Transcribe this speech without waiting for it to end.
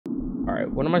Alright,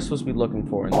 what am I supposed to be looking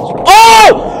for in this room?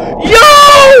 Oh!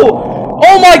 Yo!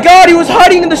 Oh my god, he was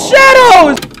hiding in the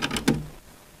shadows!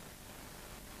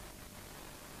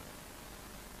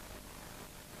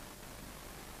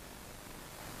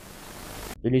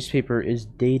 The newspaper is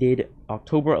dated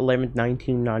October 11th,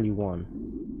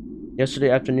 1991. Yesterday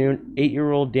afternoon,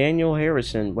 8-year-old Daniel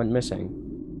Harrison went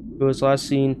missing. He was last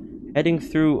seen heading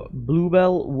through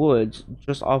Bluebell Woods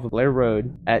just off of Blair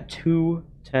Road at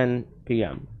 2:10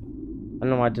 p.m. I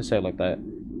don't know why I had to say it like that.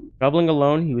 Traveling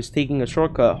alone, he was taking a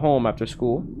shortcut home after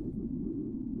school.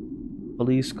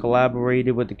 Police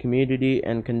collaborated with the community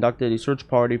and conducted a search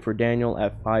party for Daniel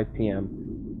at 5 p.m.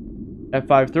 At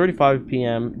 5:35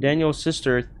 p.m., Daniel's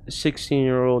sister,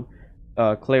 16-year-old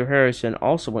Claire Harrison,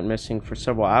 also went missing for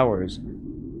several hours.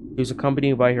 She was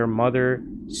accompanied by her mother,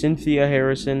 Cynthia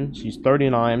Harrison, she's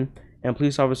 39, and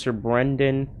police officer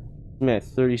Brendan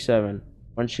Smith, 37,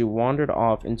 when she wandered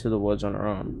off into the woods on her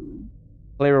own.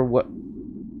 Claire,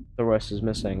 the rest is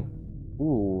missing.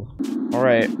 Ooh.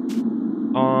 Alright. I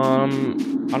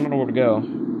don't know where to go.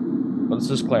 But this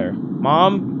is Claire.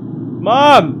 Mom?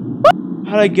 Mom!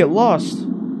 How did I get lost?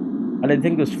 I didn't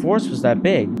think this forest was that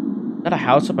big. Is that a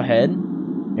house up ahead?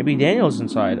 Maybe Daniel's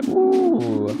inside.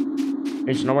 Ooh.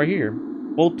 There's nowhere here.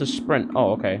 Hold to sprint.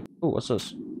 Oh, okay. Ooh, what's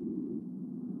this?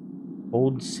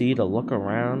 Hold C to look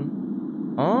around.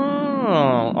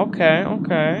 Oh, okay,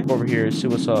 okay. Over here, see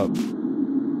what's up.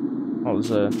 Oh,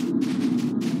 there's a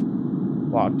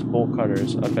locked bolt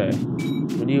cutters. Okay.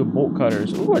 We need bolt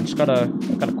cutters. Ooh, I got a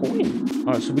coin.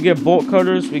 Alright, so we get bolt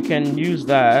cutters. We can use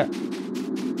that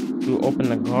to open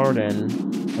the garden,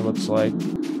 it looks like.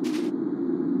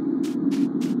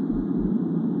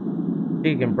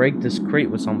 You can break this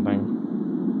crate with something.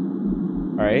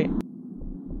 Alright.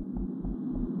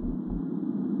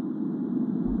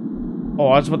 Oh,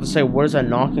 I was about to say, what is that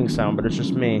knocking sound? But it's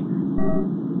just me.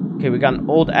 Okay, we got an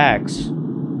old axe.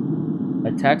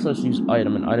 Attacks let's use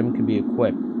item. An item can be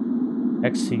equipped.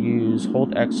 X to use.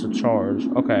 Hold X to charge.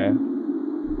 Okay.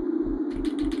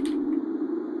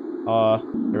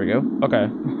 There we go. Okay.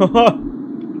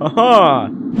 Haha.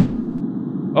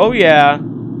 Oh yeah.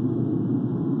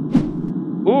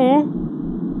 Ooh.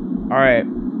 Alright.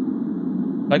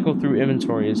 Cycle through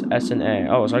inventory is S and A.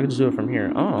 Oh, so I can just do it from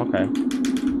here. Oh, okay.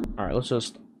 Alright, let's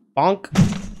just bonk.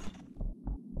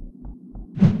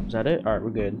 Is that it? Alright, we're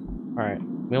good. Alright.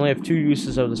 We only have 2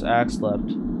 uses of this axe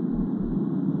left.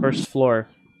 First floor.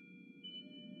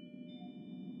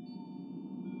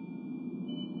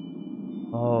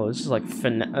 Oh, this is like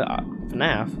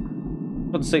FNAF.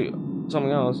 Let's see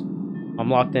something else. I'm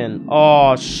locked in.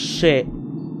 Oh shit.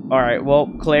 Alright, well,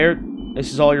 Claire,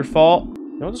 this is all your fault.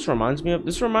 You know what this reminds me of?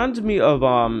 This reminds me of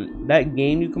that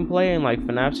game you can play in like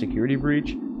FNAF Security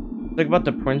Breach. It's like about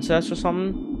the princess or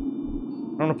something.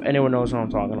 I don't know if anyone knows what I'm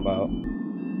talking about.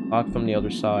 Locked from the other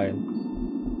side.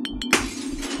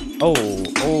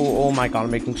 Oh my god,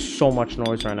 I'm making so much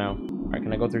noise right now. Alright,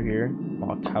 can I go through here?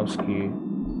 Locked house key.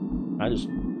 I just...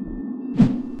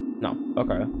 No,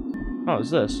 okay. Oh,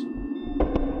 what's this?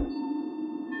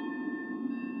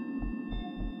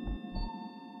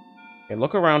 Okay,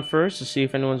 look around first to see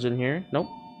if anyone's in here. Nope.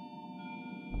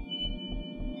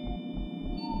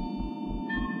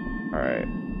 Alright.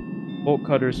 Bolt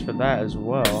cutters for that as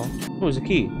well. Oh, there's a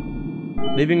key.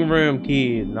 Living room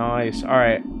key. Nice.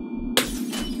 Alright.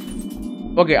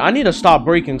 Okay, I need to stop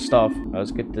breaking stuff.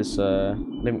 Let's get this,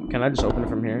 can I just open it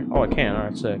from here? Oh, I can.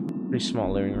 Alright, sick. Pretty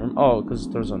small living room. Oh, because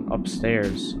there's an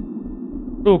upstairs.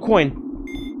 Ooh, coin.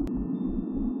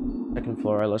 Second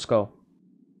floor. Alright, let's go.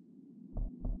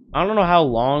 I don't know how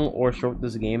long or short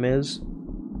this game is.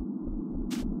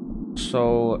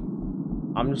 So,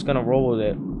 I'm just gonna roll with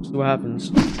it. See what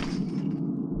happens.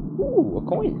 Ooh, a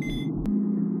coin.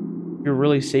 You're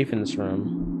really safe in this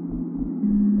room.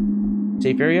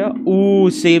 Safe area?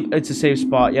 Ooh, safe. It's a safe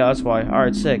spot. Yeah, that's why.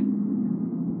 Alright, sick.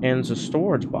 And there's a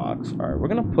storage box. Alright, we're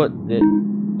gonna put this.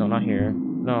 No, not here.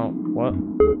 No, what?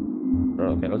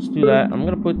 Okay, let's do that. I'm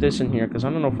gonna put this in here because I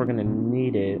don't know if we're gonna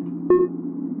need it.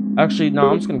 Actually, no,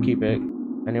 I'm just gonna keep it.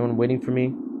 Anyone waiting for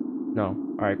me? No.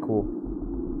 Alright, cool.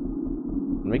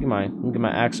 Let me get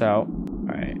my axe out.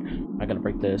 Alright, I gotta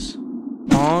break this.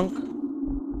 Bonk.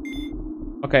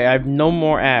 Okay, I have no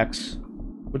more axe,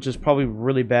 which is probably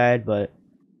really bad, but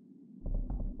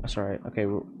that's alright. Okay.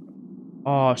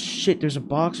 Oh shit, there's a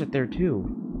box right there too.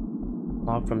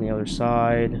 Lock from the other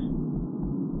side.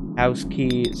 House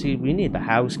key. See, we need the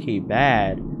house key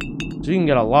bad, so we can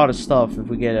get a lot of stuff if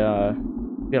we get a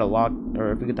lock,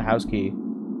 or if we get the house key.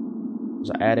 There's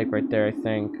an attic right there, I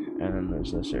think, and then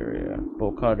there's this area.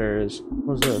 Bolt cutters.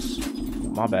 What's this?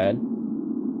 My bad.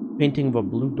 Painting of a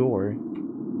blue door.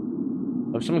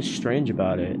 There's something strange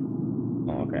about it.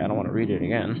 Oh, okay, I don't want to read it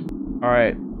again.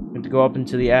 Alright, we have to go up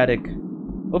into the attic.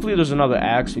 Hopefully there's another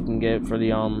axe we can get for the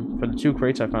 2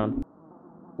 crates I found.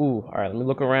 Ooh, alright, let me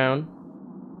look around.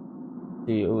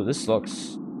 See, ooh, this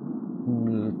looks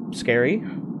scary.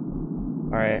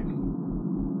 Alright.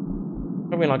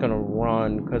 Probably not gonna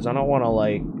run, because I don't want to,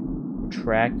 like,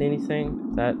 attract anything,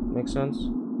 if that makes sense.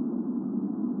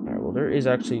 Alright, well, there is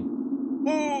actually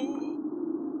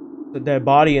a dead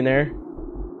body in there.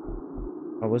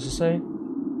 Oh, what's it say?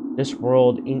 This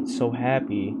world ain't so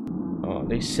happy. Oh,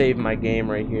 they saved my game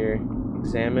right here.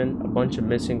 Examine a bunch of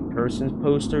missing persons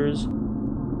posters.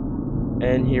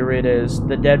 And here it is.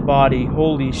 The dead body.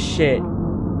 Holy shit.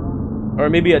 Or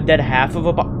maybe a dead half of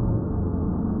a body.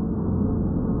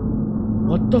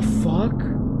 What the fuck?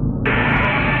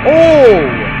 Oh!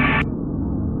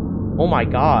 Oh my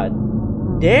god.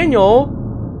 Daniel!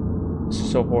 This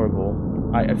is so horrible.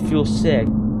 I feel sick.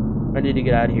 I need to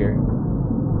get out of here.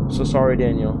 I'm so sorry,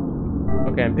 Daniel.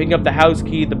 Okay, I'm picking up the house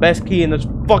key, the best key in this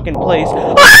fucking place.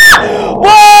 Ah!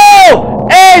 Whoa!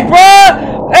 Hey,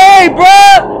 bruh! Hey,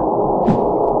 bruh!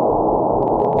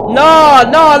 No!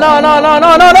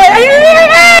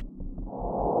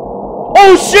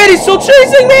 Oh shit, he's still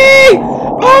chasing me!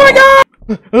 Oh my god!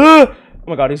 Oh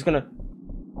my god, he's gonna...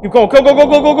 Keep going, go!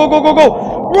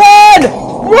 Run!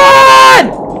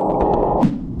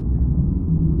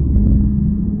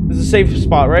 This is a safe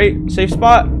spot, right? Safe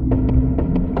spot?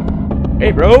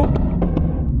 Hey, bro.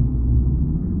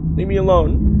 Leave me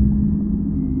alone.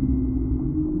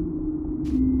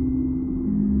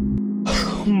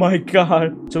 Oh my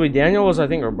god. So wait, Daniel was, I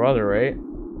think, her brother, right?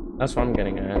 That's what I'm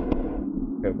getting at.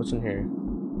 Okay, what's in here?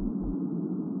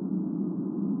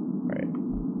 Alright.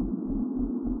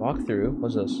 Walk through.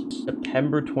 What's this?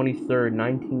 September 23rd,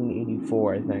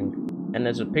 1984, I think. And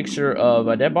there's a picture of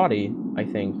a dead body, I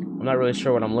think. I'm not really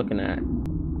sure what I'm looking at.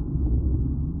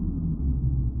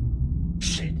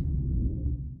 Shit.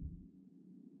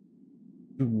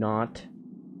 Do not.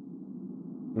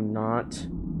 Oh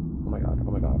my god.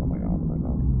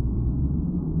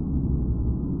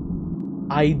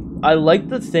 I like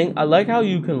the thing. I like how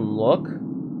you can look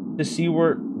to see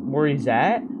where he's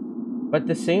at. But at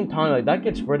the same time, like, that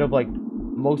gets rid of, like,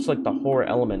 most, like, the horror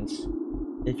elements.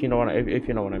 If you know what I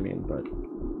mean, but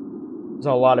there's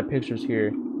a lot of pictures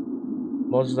here.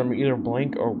 Most of them are either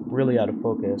blank or really out of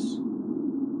focus.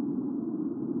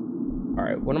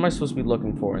 Alright, what am I supposed to be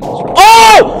looking for in this room?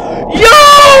 Oh!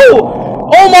 Yo!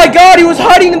 Oh my god, he was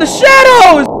hiding in the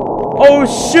shadows! Oh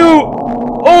shoot!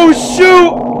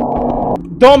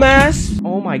 Dumbass!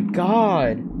 Oh my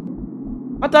god.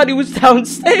 I thought he was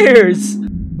downstairs.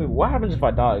 Wait, what happens if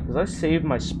I die? Because I saved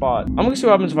my spot. I'm gonna see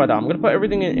what happens if I die. I'm gonna put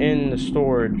everything in the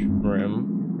storage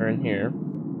room. Or in here.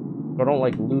 So I don't,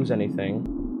 like, lose anything.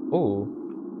 Ooh.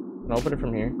 Can I open it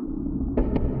from here?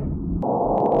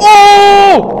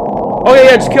 Oh! Oh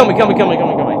yeah, just kill me.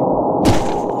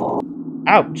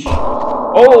 Ouch.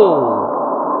 Oh!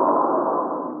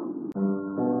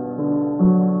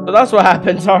 So that's what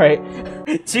happens, alright.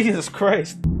 Jesus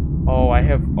Christ. Oh,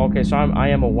 okay, so I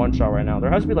am a one-shot right now. There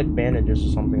has to be, like, bandages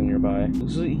or something nearby.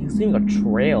 He's leaving a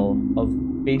trail of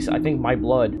I think, my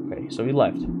blood. Okay, so he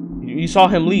left. You saw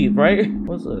him leave, right?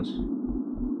 What's this?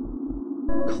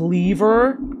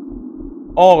 Cleaver?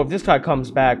 Oh, if this guy comes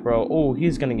back, bro. Oh,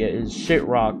 he's gonna get his shit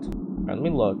rocked. Alright, let me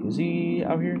look. Is he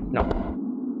out here? No.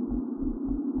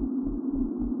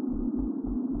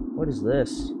 What is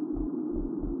this?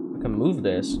 I can move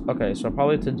this. Okay, so I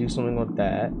probably have to do something with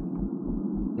that.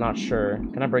 Not sure.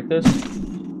 Can I break this?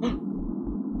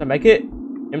 Can I make it?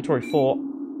 Inventory full.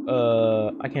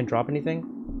 I can't drop anything.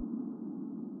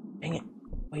 Dang it.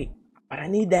 Wait, but I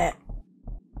need that.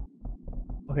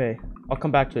 Okay, I'll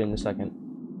come back to it in a second.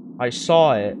 I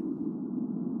saw it.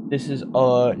 This is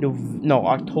no,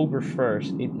 October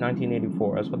 1st,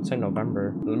 1984. I was about to say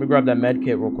November. Let me grab that med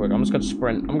kit real quick. I'm just gonna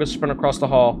sprint. I'm gonna sprint across the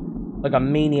hall like a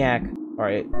maniac. All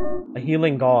right, a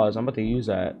healing gauze. I'm about to use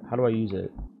that. How do I use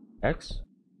it? X?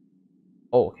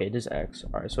 Oh, okay, this X.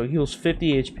 All right, so it heals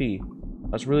 50 HP.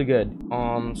 That's really good.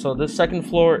 So this second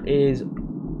floor is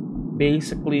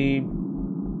basically,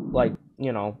 like,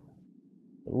 you know,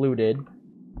 looted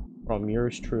from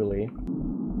yours truly.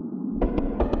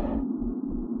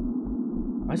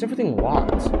 Why is everything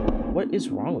locked? What is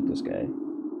wrong with this guy?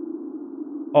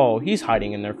 Oh, he's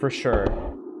hiding in there for sure.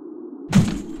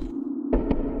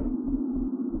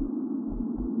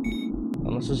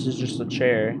 Unless this is just a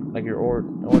chair, like your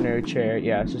ordinary chair.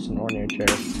 Yeah, it's just an ordinary chair.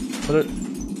 But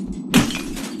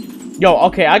yo,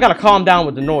 okay, I gotta calm down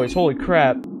with the noise. Holy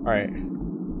crap. Alright.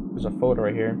 There's a photo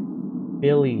right here.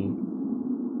 Billy.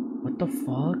 What the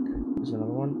fuck? There's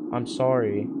another one. I'm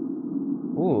sorry.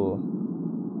 Ooh.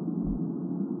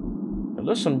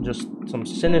 There's some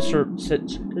sinister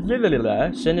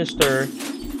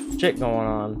shit going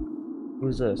on.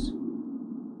 Who's this?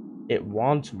 It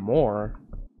wants more.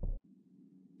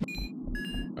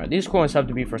 Alright, these coins have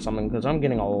to be for something because I'm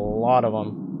getting a lot of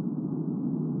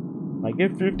them. I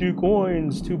get 50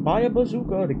 coins to buy a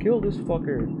bazooka to kill this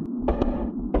fucker.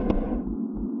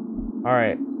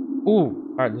 Alright.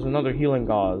 Ooh. Alright, there's another healing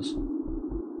gauze. I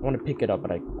want to pick it up,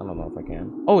 but I don't know if I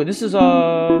can. Oh, this is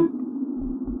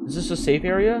Is this a safe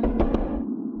area?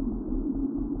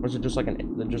 Or is it just like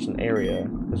an area?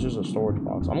 It's just a storage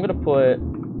box. I'm gonna put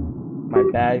my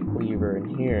bad cleaver in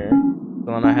here.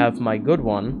 So then I have my good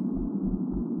one.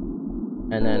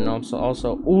 And then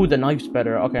also ooh, the knife's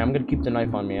better. Okay, I'm gonna keep the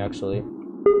knife on me actually.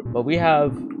 But we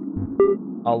have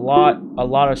a lot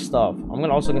of stuff. I'm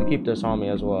also gonna keep this on me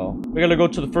as well. We're gonna go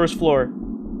to the first floor.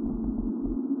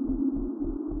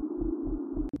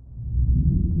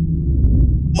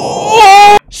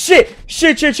 Oh! Shit!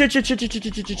 Shit! Oh!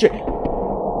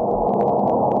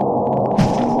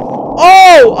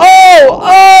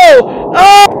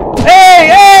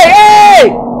 Hey!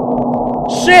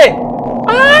 Shit!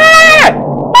 Ah!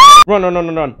 Run!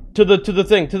 To the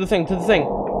thing!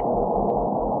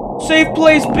 Safe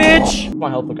place, bitch! What's my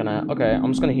health looking at? Okay,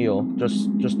 I'm just gonna heal.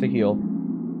 Just to heal.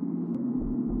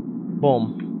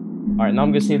 Boom. Alright, now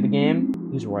I'm gonna save the game.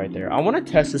 He's right there. I want to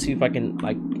test to see if I can,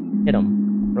 like, hit him.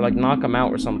 Or, like, knock him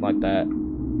out or something like that.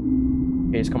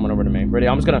 Okay, he's coming over to me. Ready?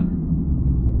 I'm just gonna...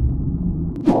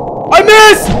 I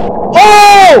missed!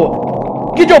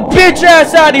 Oh! Get your bitch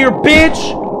ass out of here,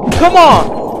 bitch! Come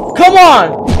on!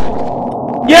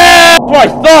 Yeah! That's what I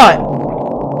thought!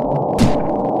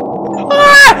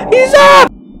 Ah! He's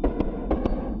up!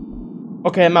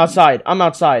 Okay, I'm outside.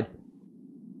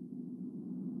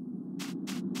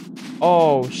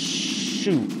 Oh,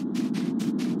 shoot.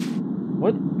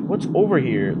 What's over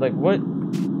here? Like, what?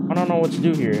 I don't know what to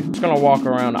do here. I'm just gonna walk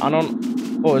around.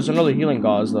 Oh, there's another healing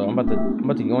gauze, though. I'm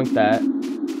about to yoink that.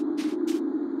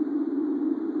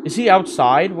 Is he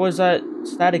outside? What is that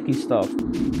staticky stuff?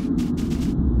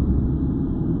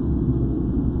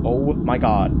 Oh, my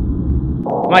God.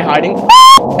 Am I hiding?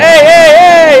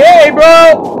 Hey,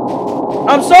 bro!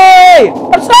 I'm sorry!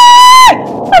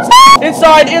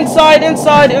 Inside.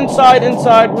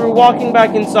 We're walking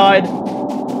back inside.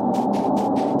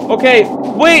 Okay,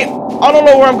 wait! I don't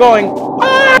know where I'm going.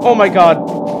 Ah! Oh my God.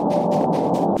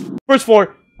 First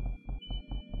floor.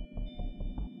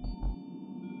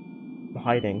 I'm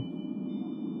hiding.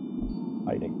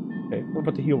 Okay, we're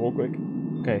about to heal real quick.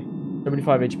 Okay,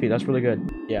 75 HP, that's really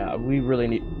good. Yeah, we really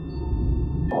need...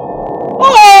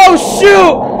 Oh,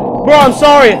 shoot! Bro, I'm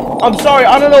sorry,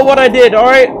 I don't know what I did,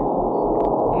 alright?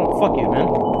 Oh, fuck you,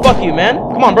 man.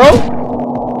 Come on, bro.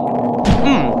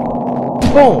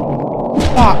 Boom.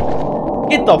 Fuck.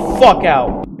 Get the fuck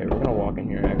out. Okay, we're gonna walk in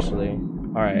here, actually.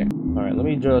 Alright, let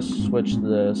me just switch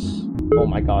this. Oh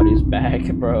my God, he's back,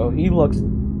 bro. He looks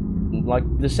like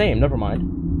the same, never mind.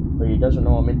 But he doesn't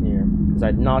know I'm in here, because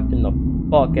I knocked him the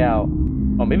fuck out.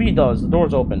 Oh, maybe he does. The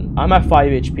door's open. I'm at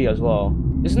 5 HP as well.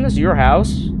 Isn't this your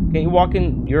house? Can't you walk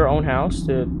in your own house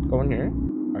to go in here?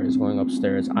 Alright, he's going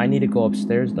upstairs. I need to go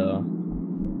upstairs, though.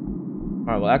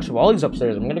 Alright, well, actually, while he's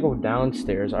upstairs, I'm gonna go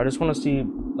downstairs. I just want to see,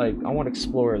 like, I want to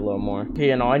explore it a little more. Okay,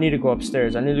 yeah, no, I need to go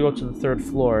upstairs. I need to go to the 3rd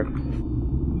floor.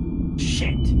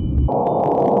 Shit.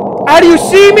 How do you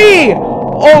see me?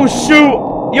 Oh,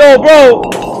 shoot. Yo, bro.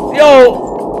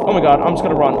 Yo. Oh, my God. I'm just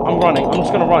gonna run. I'm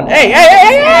just gonna run.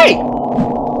 Hey.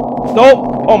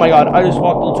 Nope. Oh, my God. I just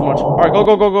walked a little too much. Alright,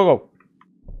 go.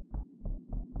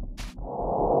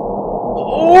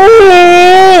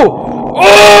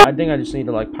 Oh! I think I just need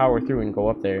to, like, power through and go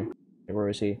up there. Okay, where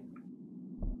is he?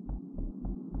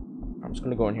 I'm just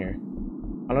gonna go in here.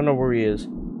 I don't know where he is.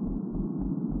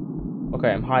 Okay,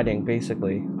 I'm hiding,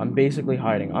 basically. I'm basically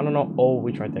hiding. I don't know. Oh,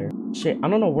 he's right there. Shit, I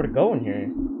don't know where to go in here.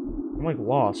 I'm, like,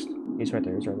 lost. He's right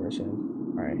there. I see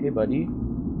him. Alright, hey, buddy.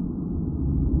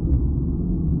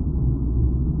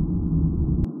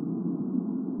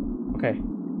 Okay.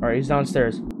 Alright, he's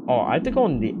downstairs. Oh, I have to go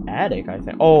in the attic, I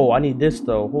think. Oh, I need this,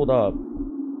 though. Hold up.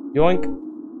 Yoink.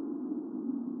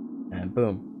 And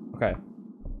boom. Okay.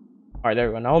 Alright, there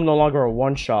we go. Now I'm no longer a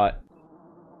one-shot.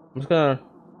 I'm just gonna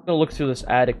look through this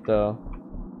attic, though.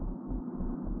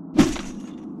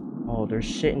 Oh, there's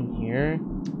shit in here.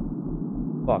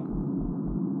 Fuck.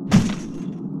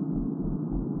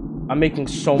 I'm making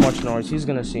so much noise. He's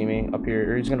gonna see me up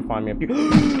here, or he's gonna find me up here.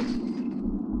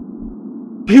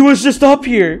 He was just up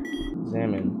here!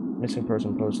 Examine. Missing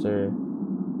person poster.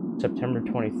 September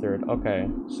 23rd. Okay.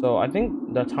 So, I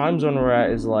think the time zone we're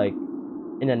at is, like,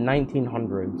 in the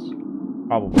 1900s.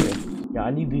 Probably. Yeah,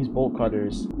 I need these bolt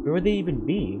cutters. Where would they even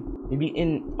be? Maybe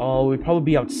in... Oh, we'd probably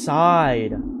be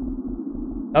outside.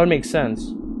 That would make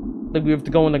sense. Like, we have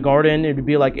to go in the garden. It would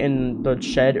be, like, in the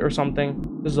shed or something.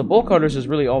 Because the bolt cutters is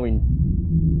really all we...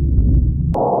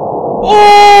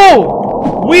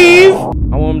 Oh! Weave!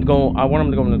 I want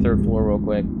him to go on the 3rd floor real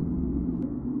quick.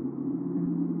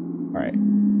 Alright.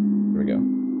 Here we go.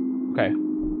 Okay.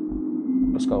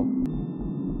 Let's go.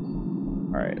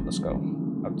 Alright, let's go.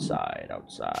 Outside.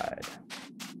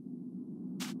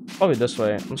 Probably this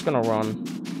way. I'm just gonna run.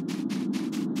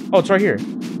 Oh, it's right here.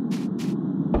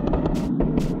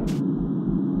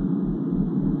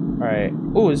 Alright.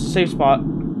 Oh, it's a safe spot.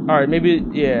 Alright, maybe,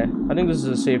 yeah. I think this is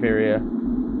a safe area.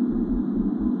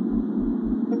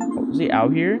 Oh, is he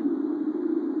out here?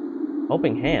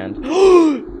 Helping hand.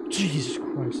 Jesus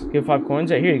Christ. Give 5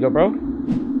 coins. Hey, here you go, bro.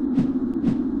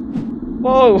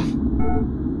 Whoa.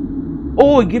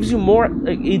 Oh, it gives you more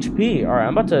like, HP. Alright,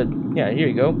 I'm about to... Yeah, here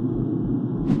you go.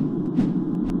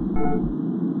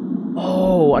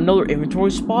 Oh, another inventory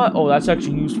spot? Oh, that's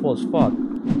actually useful as fuck.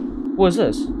 What is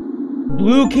this?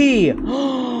 Blue key!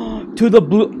 To the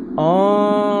blue...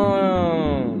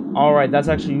 Oh... Alright, that's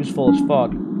actually useful as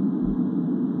fuck.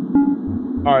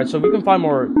 Alright, so we can find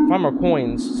more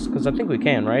coins. Because I think we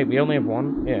can, right? We only have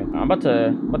 1. Yeah. I'm about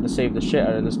to save the shit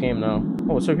out of this game now.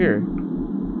 Oh, what's over here?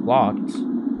 Locked.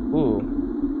 Ooh.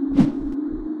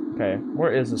 Okay,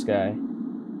 where is this guy?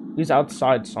 He's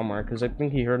outside somewhere, because I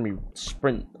think he heard me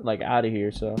sprint, like, out of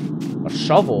here, so... A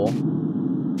shovel?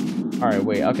 Alright,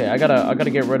 wait, okay, I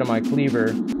gotta get rid of my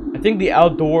cleaver. I think the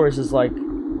outdoors is, like,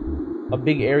 a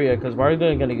big area, because why are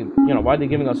they gonna, you know, why are they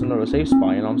giving us another safe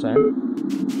spot, you know what I'm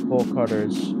saying? Bolt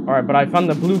cutters. Alright, but I found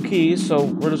the blue key, so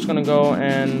we're just gonna go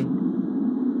and...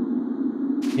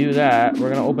 do that. We're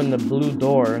gonna open the blue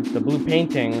door. The blue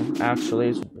painting, actually.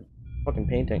 It's fucking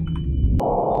painting.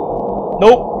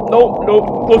 Nope, nope,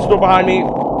 nope. Close the door behind me.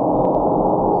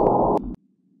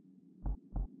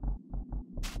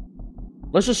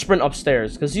 Let's just sprint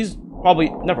upstairs, because he's probably...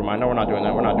 Never mind, no, we're not doing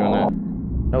that. We're not doing that.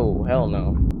 No, hell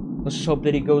no. Let's just hope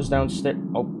that he goes downstairs.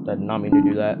 Oh, that did not mean to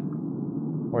do that.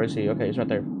 Where is he? Okay, he's right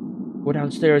there. Go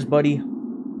downstairs, buddy.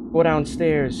 Go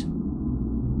downstairs.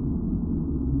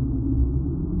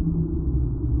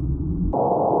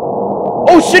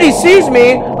 Oh shit, he sees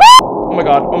me! Oh my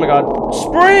god, oh my god.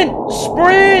 Sprint!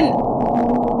 Sprint!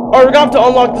 Alright, we're gonna have to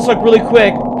unlock this like really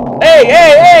quick. Hey,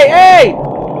 hey, hey, hey!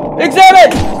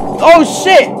 Examine! Oh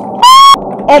shit!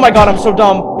 Oh my god, I'm so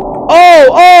dumb.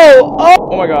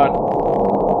 Oh my god.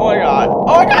 Oh my god. Oh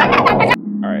my god!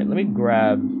 Alright, let me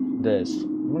grab this.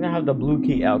 I'm gonna have the blue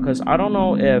key out, because I don't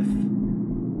know if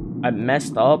I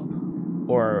messed up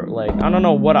or like I don't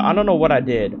know what I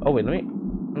did. Oh wait, I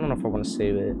don't know if I want to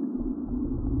save it.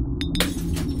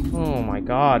 Oh my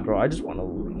god, bro, I just want to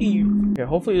leave. Okay,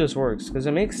 hopefully this works, because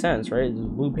it makes sense, right? It's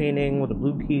blue painting with a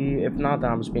blue key. If not, then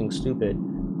I'm just being stupid.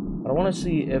 But I want to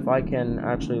see if I can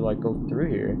actually, like, go through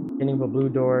here. Painting of a blue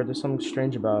door, there's something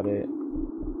strange about it.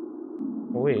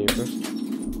 Oh, wait, first...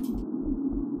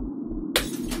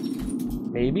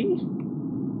 Maybe?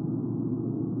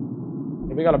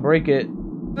 Maybe I gotta break it.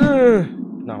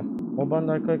 No. What button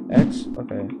did I click? X?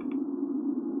 Okay.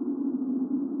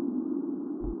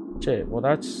 Shit, well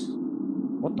that's...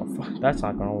 What the fuck? That's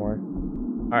not gonna work.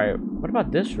 Alright, what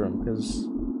about this room? Because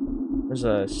there's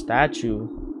a statue.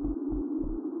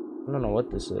 I don't know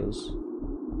what this is.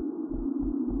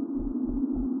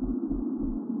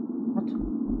 What?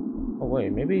 Oh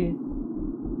wait, maybe...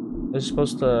 This is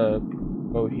supposed to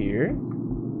go here?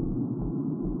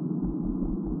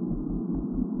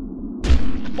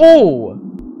 Oh!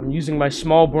 I'm using my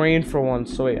small brain for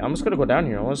once. So wait, I'm just gonna go down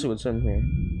here. I wanna see what's in here.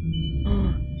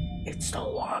 It's the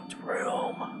locked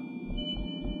room.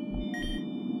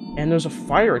 And there's a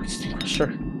fire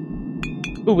extinguisher.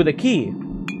 Ooh, with a key.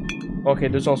 Okay,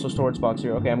 there's also a storage box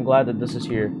here. Okay, I'm glad that this is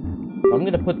here. I'm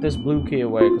gonna put this blue key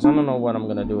away because I don't know what I'm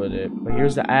gonna do with it. But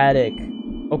here's the attic.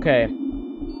 Okay.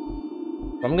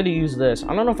 I'm gonna use this.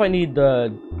 I don't know if I need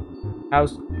the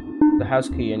house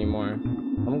key anymore.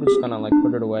 I'm just gonna like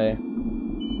put it away.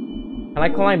 Can I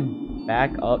climb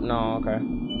back up? No, okay.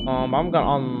 I'm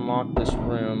gonna unlock this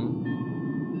room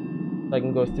so I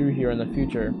can go through here in the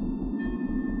future.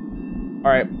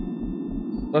 Alright.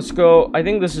 Let's go. I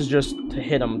think this is just to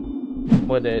hit him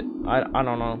with it. I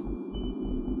don't know.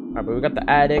 Alright, but we got the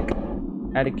attic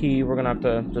key. We're gonna have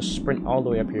to just sprint all the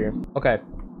way up here. Okay.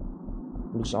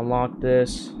 Just unlock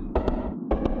this.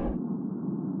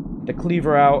 Get the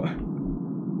cleaver out.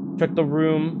 Check the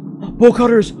room. Bolt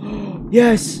cutters!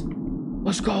 Yes!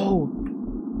 Let's go!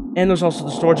 And there's also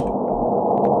the storage.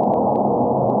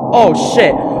 Oh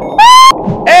shit!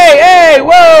 Hey, hey,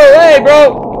 whoa, hey,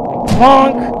 bro!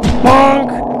 Bonk! Bonk!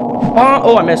 Bonk!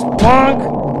 Oh, I missed. Bonk!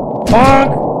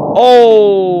 Bonk!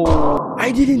 Oh!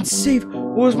 I didn't save.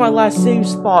 What was my last save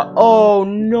spot? Oh,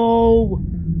 no.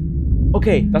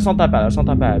 Okay, that's not that bad. That's not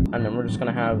that bad. And then we're just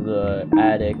gonna have the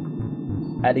attic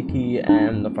key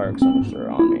and the fire extinguisher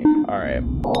on me. Alright.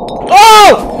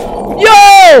 Oh!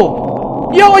 Yo!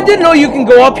 Yo, I didn't know you can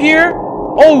go up here.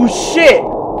 Oh, shit.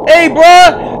 Hey,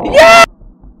 bruh. Yeah!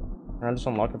 Can I just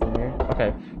unlock it from here?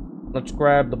 Okay. Let's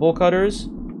grab the bolt cutters.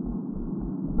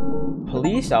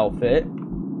 Police outfit.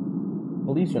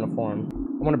 Police uniform.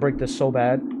 I want to break this so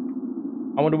bad.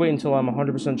 I want to wait until I'm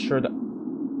 100% sure that...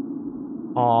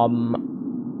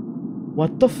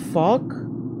 What the fuck?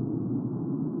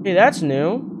 Hey, that's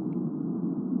new.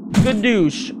 Good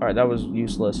douche. Alright, that was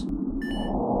useless.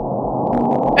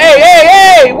 Hey, hey,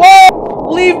 hey! Whoa!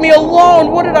 Leave me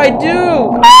alone! What did I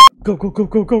do? Go, go, go,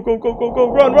 go, go, go, go, go, go!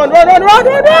 Run, run, run, run, run,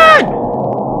 run, run!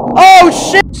 Oh,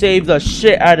 shit! Save the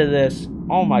shit out of this.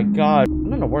 Oh my god. I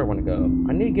don't know where I want to go.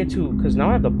 I need to get to... Because now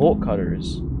I have the bolt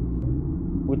cutters.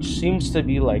 Which seems to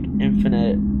be, like,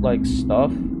 infinite, like, stuff.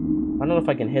 I don't know if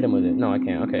I can hit him with it. No, I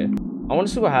can't. Okay. I want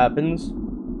to see what happens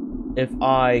if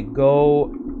I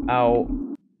go out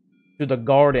to the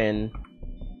garden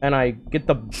and I get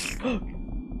the... Ew!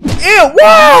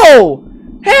 Whoa!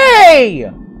 Hey!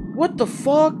 What the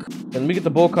fuck? Let me get the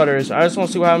bolt cutters. I just want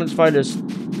to see what happens if I just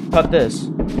cut this.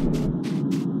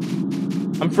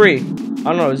 I'm free. I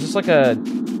don't know. Is this like a...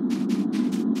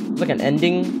 like an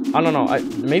ending? I don't know.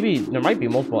 Maybe there might be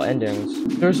multiple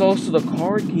endings. There's also the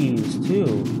car keys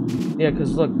too. Yeah,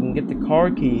 because look, you can get the car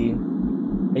key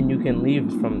and you can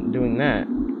leave from doing that.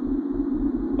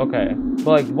 Okay. But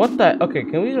like, what the... Okay,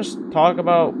 can we just talk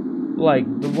about, like,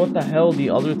 what the hell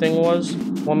the other thing was?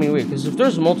 Well, I mean, wait, because if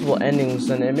there's multiple endings,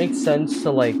 then it makes sense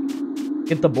to, like,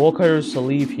 get the bolt cutters to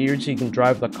leave here so you can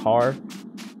drive the car.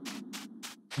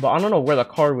 But I don't know where the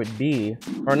car would be.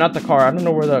 Or not the car, I don't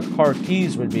know where the car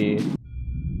keys would be.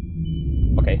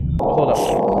 Okay, hold up.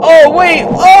 Oh, wait!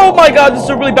 Oh my god, this is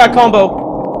a really bad combo!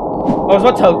 I was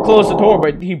about to close the door,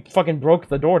 but he fucking broke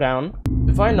the door down.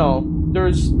 If I know,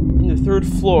 there's in the 3rd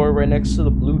floor, right next to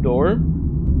the blue door,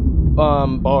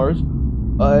 bars,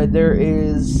 there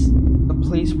is a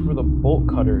place for the bolt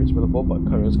cutters, where the bolt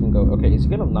cutters can go. Okay, is he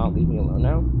gonna not leave me alone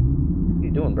now? What are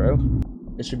you doing, bro?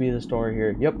 It should be this door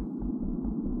here. Yep.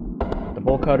 The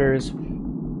bolt cutters.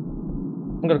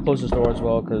 I'm gonna close this door as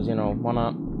well, because, you know, why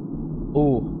not?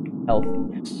 Ooh, health.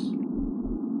 Yes.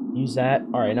 Use that.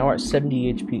 Alright, now we're at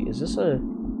 70 HP. Is this a...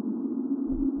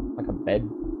 like a bed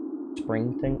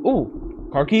spring thing? Ooh!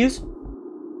 Car keys?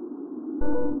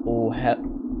 Oh, hell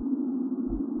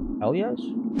yes?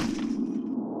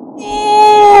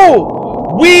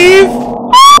 Oh! Weave!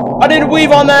 I didn't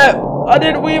weave on that! I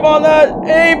didn't weave on that!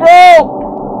 Hey,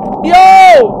 bro!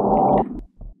 Yo!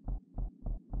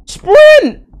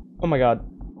 Sprint! Oh my god.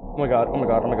 Oh my god, oh my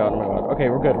god, oh my god, oh my god. Okay,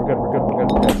 we're good, we're good, we're good, we're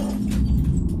good, we're good.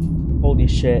 Holy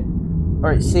shit.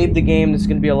 Alright, save the game. This is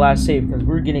gonna be a last save because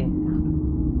we're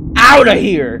getting out of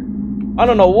here! I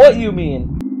don't know what you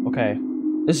mean. Okay.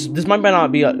 This might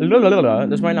not be a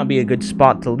this might not be a good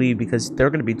spot to leave because they're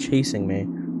gonna be chasing me.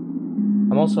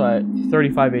 I'm also at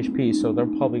 35 HP, so they're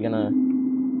probably gonna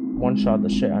one-shot the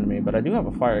shit out of me. But I do have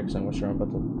a fire extinguisher I'm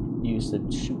about to use to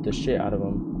shoot the shit out of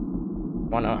them.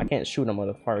 Well, no, I can't shoot them with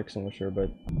a fire extinguisher,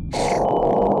 but...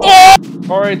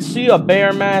 Alright, see ya,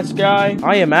 bear mask guy.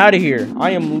 I am out of here.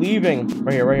 I am leaving.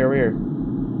 Right here, right here, right here.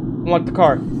 Unlock the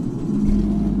car.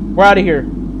 We're out of here.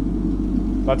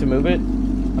 Do I have to move it?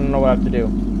 I don't know what I have to do.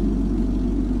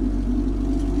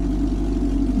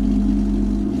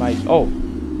 Nice. Oh.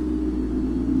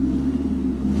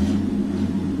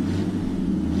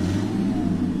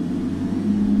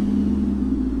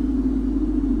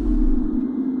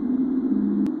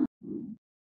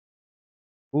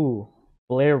 Ooh,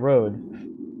 Blair Road.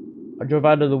 I drove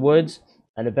out of the woods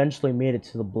and eventually made it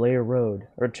to the Blair Road,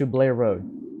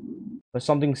 but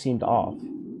something seemed off.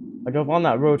 I drove on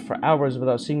that road for hours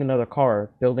without seeing another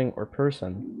car, building, or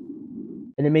person.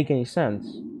 It didn't make any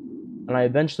sense, and I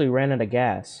eventually ran out of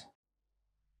gas.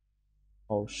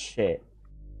 Oh shit.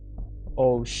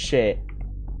 Oh shit.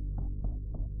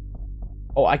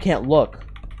 Oh, I can't look.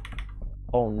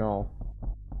 Oh no.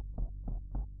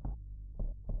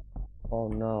 Oh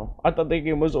no. I thought the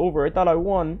game was over. I thought I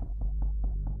won.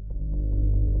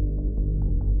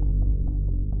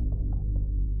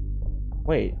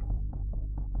 Wait.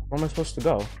 Where am I supposed to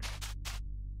go?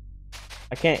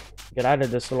 I can't get out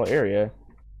of this little area.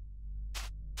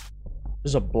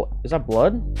 There's a is that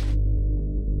blood?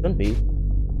 Shouldn't be.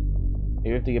 Maybe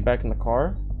we have to get back in the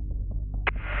car.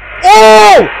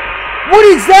 Oh! What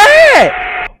is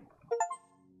that?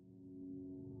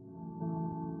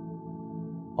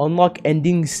 Unlock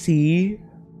ending C.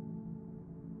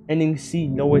 Ending C,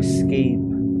 no escape.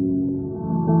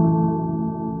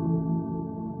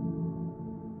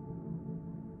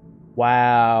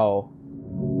 Wow.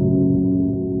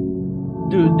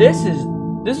 Dude, this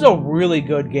is a really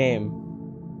good game.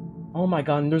 Oh my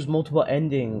god, and there's multiple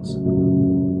endings.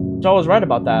 So I was right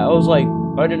about that. I was like,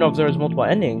 I didn't know if there was multiple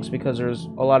endings because there's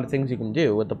a lot of things you can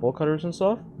do with the bolt cutters and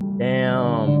stuff.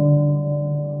 Damn.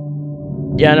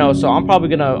 Yeah, no, so I'm probably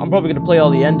gonna play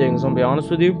all the endings, I'll be honest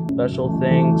with you. Special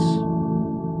thanks.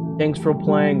 Thanks for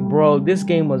playing. Bro, this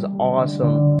game was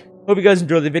awesome. Hope you guys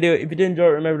enjoyed the video. If you did enjoy it,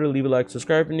 remember to leave a like,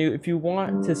 subscribe if you're new. If you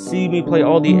want to see me play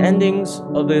all the endings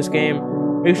of this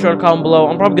game, make sure to comment below.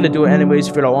 I'm probably gonna do it anyways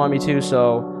if you don't want me to,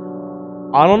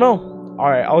 so I don't know.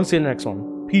 Alright, I'll see you in the next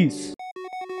one. Peace.